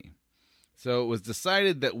believed me. So it was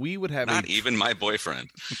decided that we would have Not even my boyfriend.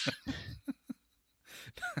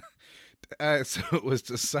 So it was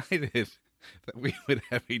decided that we would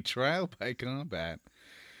have a trial by combat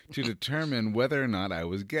to determine whether or not I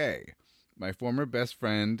was gay. My former best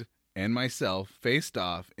friend and myself faced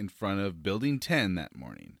off in front of Building 10 that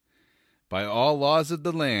morning. By all laws of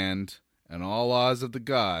the land and all laws of the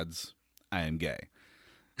gods, I am gay.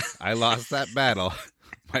 I lost that battle.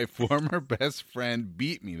 My former best friend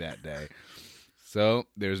beat me that day. So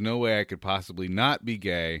there's no way I could possibly not be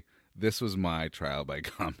gay. This was my trial by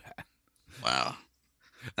combat. Wow.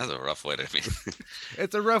 That's a rough way to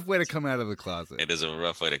It's a rough way to come out of the closet. It is a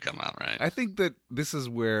rough way to come out, right? I think that this is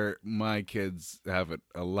where my kids have it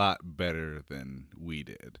a lot better than we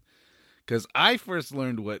did. Because I first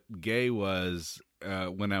learned what gay was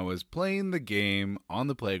when I was playing the game on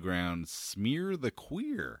the playground, Smear the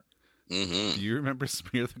Queer. Mm-hmm. Do you remember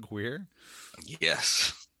Smear the Queer?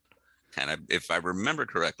 Yes. And if I remember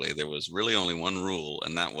correctly, there was really only one rule,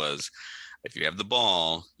 and that was, if you have the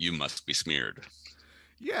ball, you must be smeared.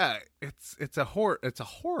 Yeah, it's a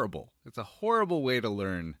horrible way to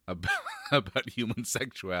learn about human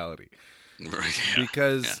sexuality. Right. Yeah,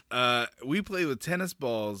 because we played with tennis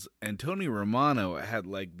balls, and Tony Romano had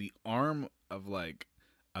like the arm of like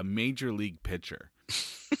a major league pitcher.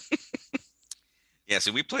 Yeah,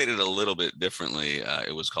 so we played it a little bit differently.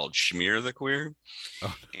 It was called Schmear the Queer,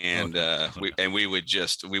 and we would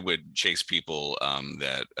chase people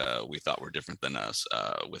that we thought were different than us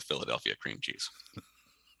with Philadelphia cream cheese.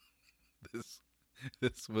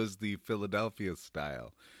 This was the Philadelphia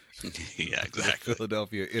style. Yeah, exactly. The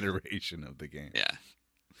Philadelphia iteration of the game. Yeah.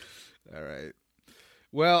 All right.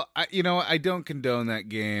 Well, I don't condone that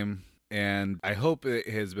game, and I hope it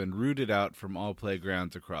has been rooted out from all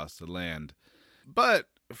playgrounds across the land. But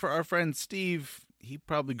for our friend Steve, he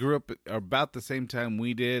probably grew up about the same time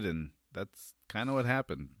we did, and that's kind of what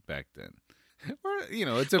happened back then. Or,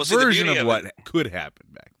 it's a version of what could happen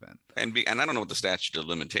back then. And I don't know what the statute of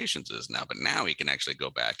limitations is now, but now he can actually go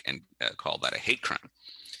back and call that a hate crime.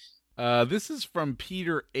 This is from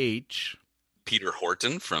Peter H. Peter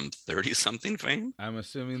Horton from 30-something fame? I'm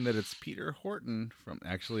assuming that it's Peter Horton from...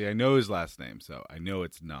 Actually, I know his last name, so I know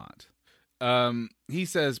it's not. He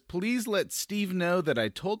says, "Please let Steve know that I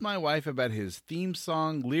told my wife about his theme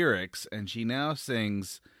song lyrics, and she now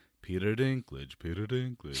sings, Peter Dinklage, Peter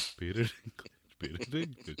Dinklage, Peter Dinklage, Peter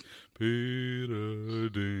Dinklage, Peter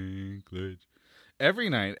Dinklage, every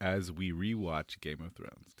night as we rewatch Game of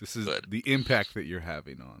Thrones." This is the impact that you're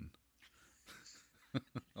having on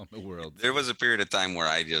the world. There was a period of time where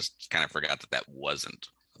I just kind of forgot that wasn't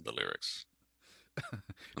the lyrics.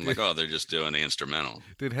 I'm like, oh, they're just doing the instrumental.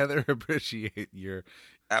 Did Heather appreciate your...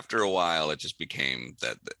 After a while, it just became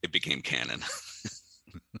canon.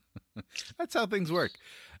 That's how things work.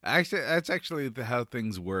 Actually, that's actually how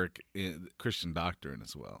things work in Christian doctrine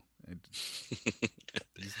as well.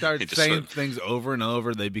 You start saying things over and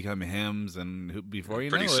over, they become hymns, and before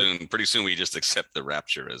you know it... Pretty soon we just accept the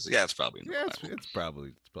rapture as, it's probably in the Bible. It's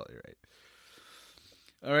probably right.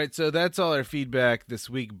 All right, so that's all our feedback this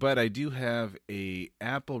week, but I do have a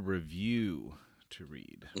Apple review to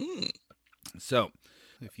read. So,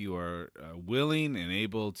 if you are willing and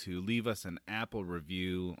able to leave us an Apple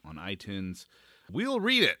review on iTunes, we'll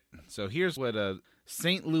read it. So here's what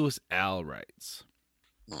St. Louis Al writes.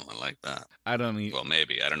 Oh, I like that. Well,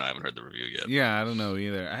 maybe. I don't know. I haven't heard the review yet. Yeah, I don't know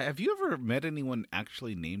either. Have you ever met anyone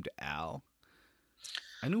actually named Al?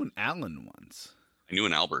 I knew an Alan once. I knew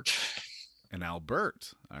an Albert. An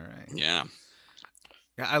Albert. All right. Yeah.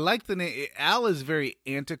 I like the name. Al is very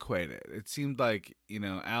antiquated. It seemed like,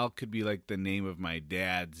 Al could be like the name of my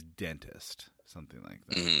dad's dentist, something like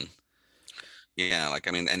that. Mm-hmm. Yeah,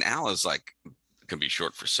 and Al is like can be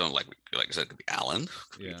short for some, like I said, it could be Alan,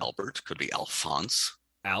 could be Albert, could be Alphonse,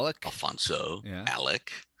 Alfonso,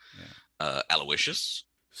 Alec, Aloysius.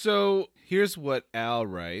 So here's what Al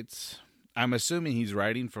writes. I'm assuming he's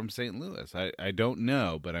writing from St. Louis. I don't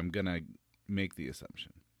know, but I'm going to make the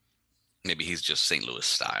assumption. Maybe he's just St. Louis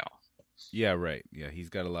style. Yeah, right. Yeah, he's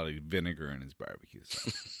got a lot of vinegar in his barbecue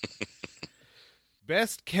sauce.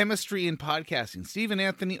 Best chemistry in podcasting. Steve and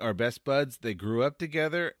Anthony are best buds. They grew up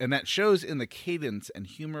together, and that shows in the cadence and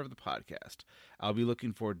humor of the podcast. I'll be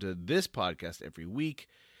looking forward to this podcast every week.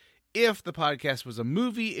 If the podcast was a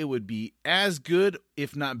movie, it would be as good,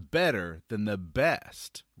 if not better, than the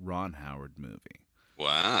best Ron Howard movie.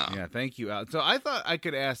 Wow. Yeah, thank you, Al. So I thought I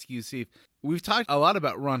could ask you, Steve, we've talked a lot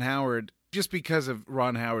about Ron Howard just because of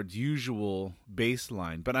Ron Howard's usual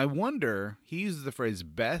baseline, but I wonder, he uses the phrase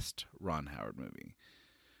best Ron Howard movie.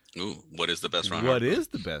 Ooh, what is the best Ron What Howard movie? is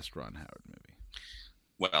the best Ron Howard movie?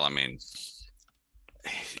 Well, I mean,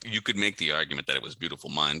 you could make the argument that it was Beautiful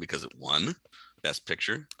Mind because it won Best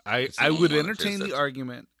Picture. I would entertain the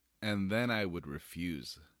argument, and then I would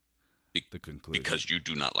refuse the conclusion. Because you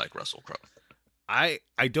do not like Russell Crowe. I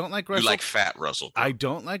don't like Russell. You like fat Russell Crowe. I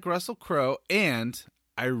don't like Russell Crowe, and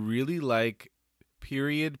I really like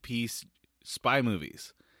period piece spy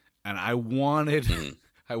movies. And I wanted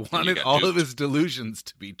all of his delusions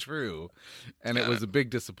to be true, and it was a big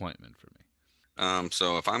disappointment for me.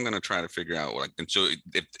 So if I'm going to try to figure out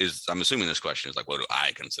I'm assuming this question is like, what do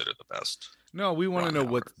I consider the best? No, we want to know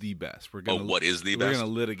what's the best. What is the best? We're going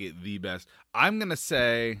to litigate the best. I'm going to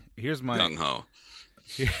say, here's my gung ho.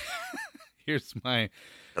 Here's my,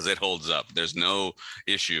 because it holds up. There's no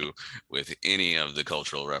issue with any of the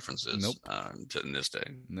cultural references. Nope. In this day.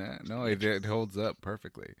 No, it holds up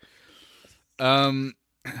perfectly. I'm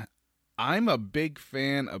a big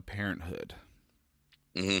fan of Parenthood.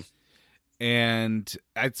 Mm-hmm. And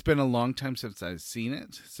it's been a long time since I've seen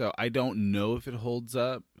it, so I don't know if it holds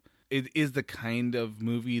up. It is the kind of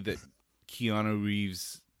movie that Keanu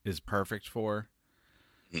Reeves is perfect for.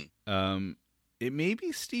 Mm-hmm. It may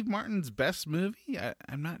be Steve Martin's best movie.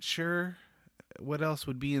 I'm not sure what else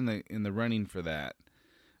would be in the running for that.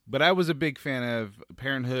 But I was a big fan of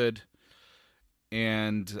Parenthood,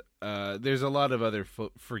 and there's a lot of other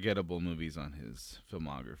forgettable movies on his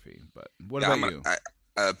filmography. But what about you?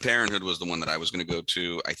 Parenthood was the one that I was going to go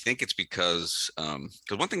to. I think it's because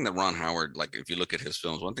one thing that Ron Howard, like if you look at his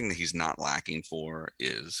films, one thing that he's not lacking for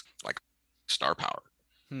is like star power.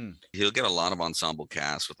 He'll get a lot of ensemble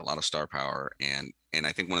cast with a lot of star power, and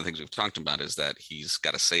I think one of the things we've talked about is that he's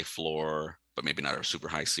got a safe floor, but maybe not a super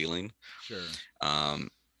high ceiling. Sure.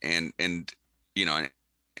 And you know,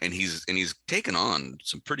 and he's taken on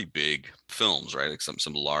some pretty big films, right? Like some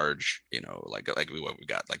large, you know, like what we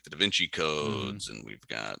got, like the Da Vinci Codes, and we've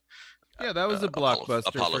got that was a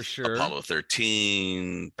blockbuster for sure. Apollo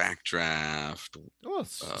 13, Backdraft. Oh,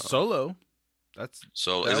 Solo.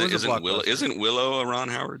 Isn't Willow a Ron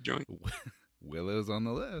Howard joint? Willow's on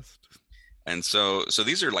the list. And so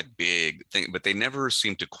these are like big things, but they never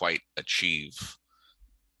seem to quite achieve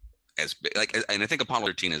as big. Like, and I think Apollo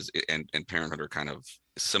 13 and Parenthood are kind of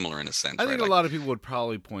similar in a sense. I think right? a lot of people would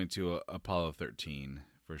probably point to Apollo 13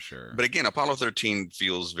 for sure. But again, Apollo 13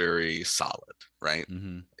 feels very solid, right?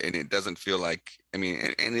 Mm-hmm. And it doesn't feel like, I mean,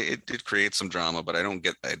 and it creates some drama, but I don't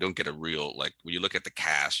get a real, like when you look at the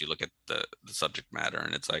cast, you look at the subject matter,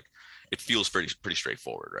 and it's like it feels pretty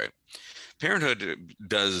straightforward, right? Parenthood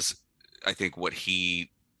does, I think, what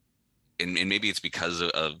he, and maybe it's because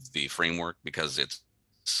of the framework, because it's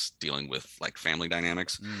dealing with like family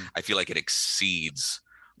dynamics. I feel like it exceeds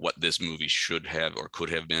what this movie should have or could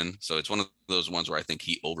have been. So it's one of those ones where I think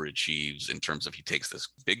he overachieves in terms of he takes this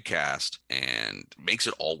big cast and makes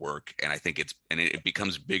it all work. And I think it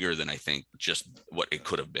becomes bigger than I think just what it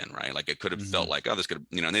could have been, right? Like it could have felt like, oh, this could have,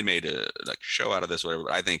 you know, and they made a like show out of this, or whatever.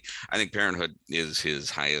 But I think Parenthood is his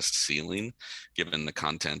highest ceiling given the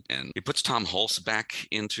content. And it puts Tom Hulce back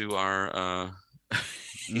into our,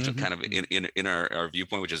 you know, kind of in our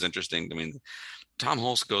viewpoint, which is interesting. I mean, Tom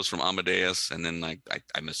Hulce goes from Amadeus, and then like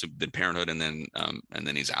I'm assuming then Parenthood, and then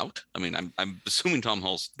he's out. I mean, I'm assuming Tom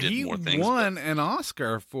Hulce did more things. He won an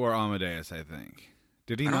Oscar for Amadeus, I think.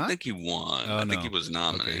 Did he not? I don't think he won. I think he was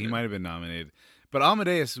nominated. Okay, he might have been nominated, but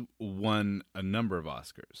Amadeus won a number of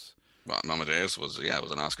Oscars. Well, Amadeus was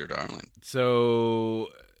an Oscar darling. So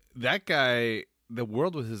that guy, the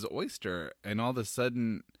world was his oyster, and all of a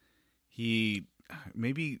sudden he.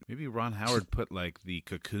 Maybe Ron Howard put like the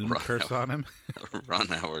cocoon curse on him. Ron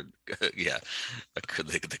Howard, yeah,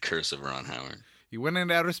 the curse of Ron Howard. He went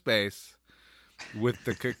into outer space with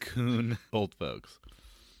the cocoon old folks.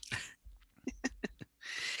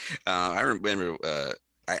 I remember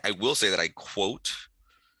I will say that I quote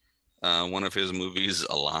one of his movies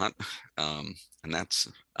a lot, and that's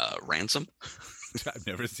Ransom. I've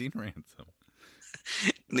never seen Ransom.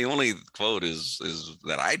 And the only quote is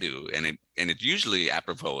that I do, and it's usually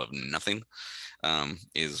apropos of nothing.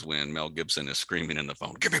 Is when Mel Gibson is screaming in the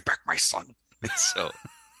phone, "Give me back my son!"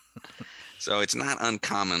 So it's not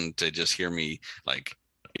uncommon to just hear me like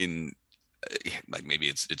in like maybe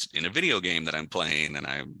it's in a video game that I'm playing and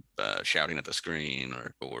I'm shouting at the screen,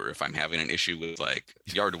 or if I'm having an issue with like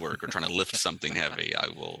yard work or trying to lift something heavy, I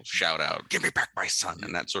will shout out, "Give me back my son!"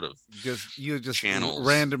 And that sort of you just channels.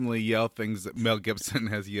 randomly yell things that Mel Gibson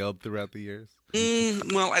has yelled throughout the years.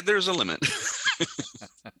 Well, there's a limit.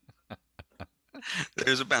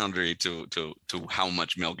 There's a boundary to how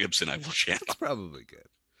much Mel Gibson I will channel. That's probably good.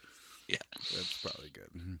 Yeah, that's probably good.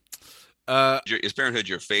 Is Parenthood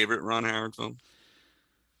your favorite Ron Howard film?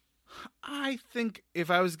 I think if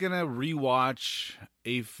I was gonna rewatch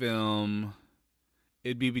a film,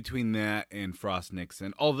 it'd be between that and Frost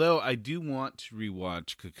Nixon. Although I do want to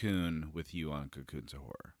rewatch Cocoon with you on Cocoons of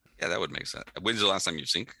Horror. Yeah, that would make sense. When's the last time you've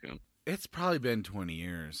seen Cocoon? It's probably been 20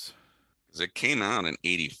 years. Because it came out in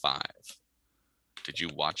 '85. Did you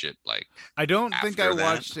watch it like? I don't think I that?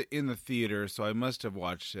 watched it in the theater, so I must have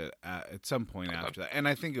watched it at some point after that. And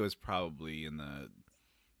I think it was probably in the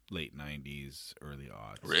late 90s, early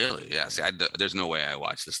aughts. Really? Yeah. See, there's no way I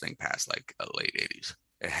watched this thing past like late 80s.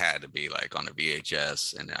 It had to be like on a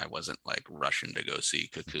VHS, and I wasn't like rushing to go see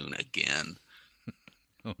Cocoon again.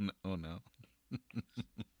 Oh no.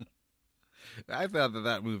 I thought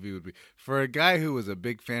that movie would be, for a guy who was a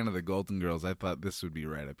big fan of the Golden Girls, I thought this would be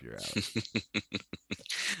right up your alley.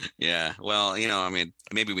 Yeah. Well, I mean,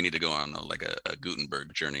 maybe we need to go on like a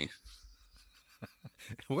Gutenberg journey.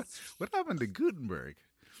 What happened to Gutenberg?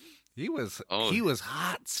 He was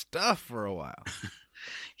hot stuff for a while.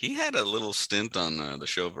 He had a little stint on the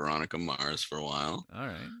show Veronica Mars for a while. All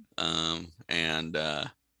right. And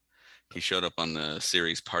he showed up on the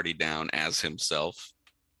series Party Down as himself.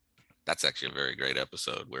 That's actually a very great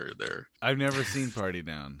episode where they're... I've never seen Party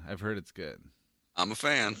Down. I've heard it's good. I'm a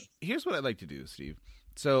fan. Here's what I'd like to do, Steve.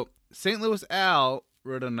 So St. Louis Al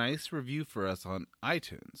wrote a nice review for us on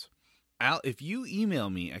iTunes. Al, if you email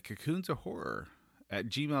me at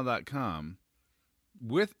cocoonsofhorror@gmail.com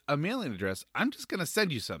with a mailing address, I'm just going to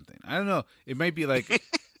send you something. I don't know. It might be like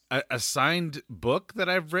a signed book that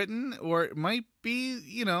I've written, or it might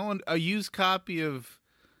be, a used copy of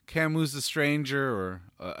Camus' The Stranger, or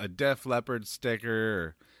a Def Leppard sticker,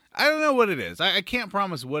 or I don't know what it is. I can't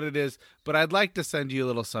promise what it is, but I'd like to send you a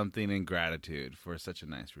little something in gratitude for such a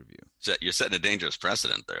nice review. So you're setting a dangerous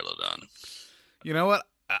precedent there, Lodon. You know what?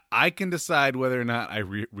 I can decide whether or not I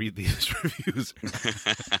read these reviews.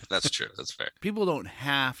 That's true. That's fair. People don't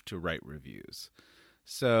have to write reviews.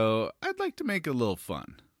 So I'd like to make it a little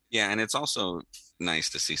fun. Yeah, and it's also nice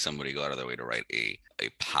to see somebody go out of their way to write a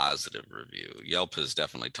positive review. Yelp has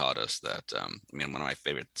definitely taught us that. One of my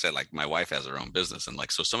favorite said, like, my wife has her own business, and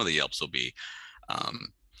like, so some of the Yelps will be,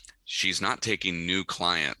 she's not taking new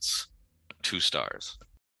clients, 2 stars.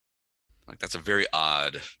 Like, that's a very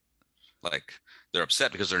odd. Like, they're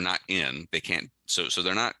upset because they're not in. They can't. So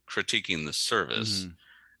they're not critiquing the service.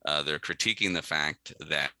 Mm-hmm. They're critiquing the fact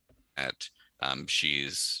that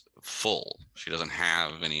she's full. She doesn't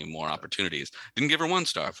have any more opportunities. Didn't give her 1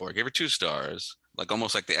 star for it. Gave her 2 stars. Like,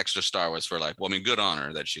 almost like the extra star was for like, well, I mean, good on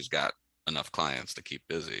her that she's got enough clients to keep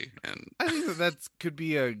busy. And I think that could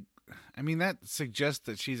be that suggests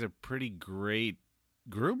that she's a pretty great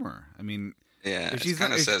groomer. I mean, yeah, she's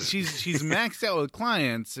maxed out with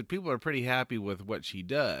clients, and people are pretty happy with what she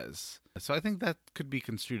does. So I think that could be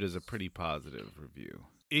construed as a pretty positive review.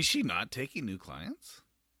 Is she not taking new clients?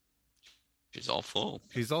 She's all full.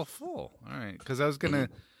 She's all full. All right. Because I was going to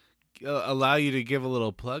allow you to give a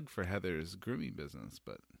little plug for Heather's grooming business,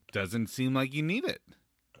 but doesn't seem like you need it.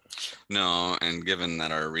 No, and given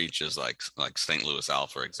that our reach is like St. Louis Al,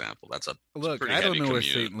 for example, that's a look. I don't know where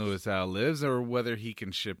St. Louis Al lives or whether he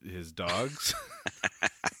can ship his dogs.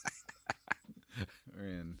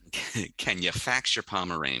 Can you fax your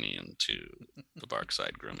Pomeranian to the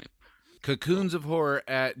Barkside Grooming?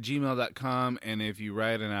 Cocoonsofhorror@gmail.com, and if you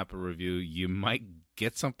write an Apple review, you might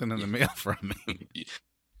get something in the mail from me.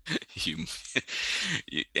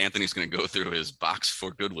 Anthony's going to go through his box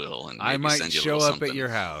for Goodwill, and I might send you show up something at your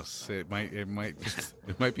house. It might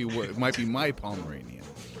be my Pomeranian.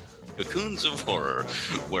 Cocoons of Horror,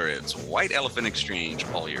 where it's white elephant exchange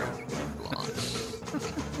all year long.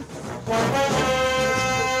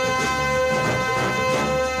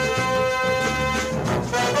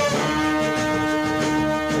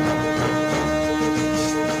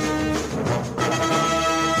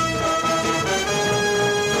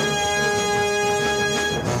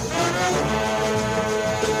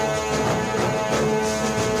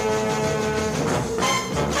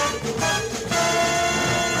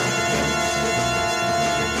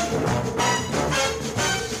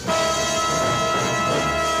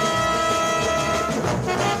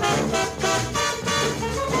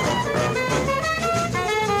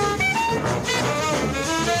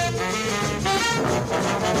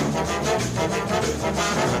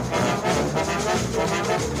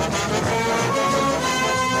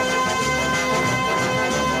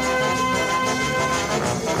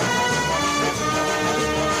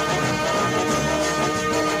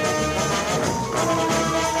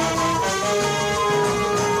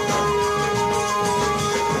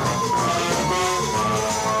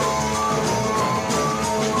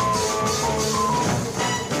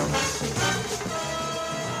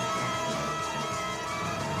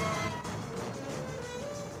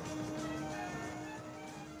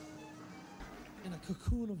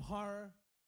 cartoon of horror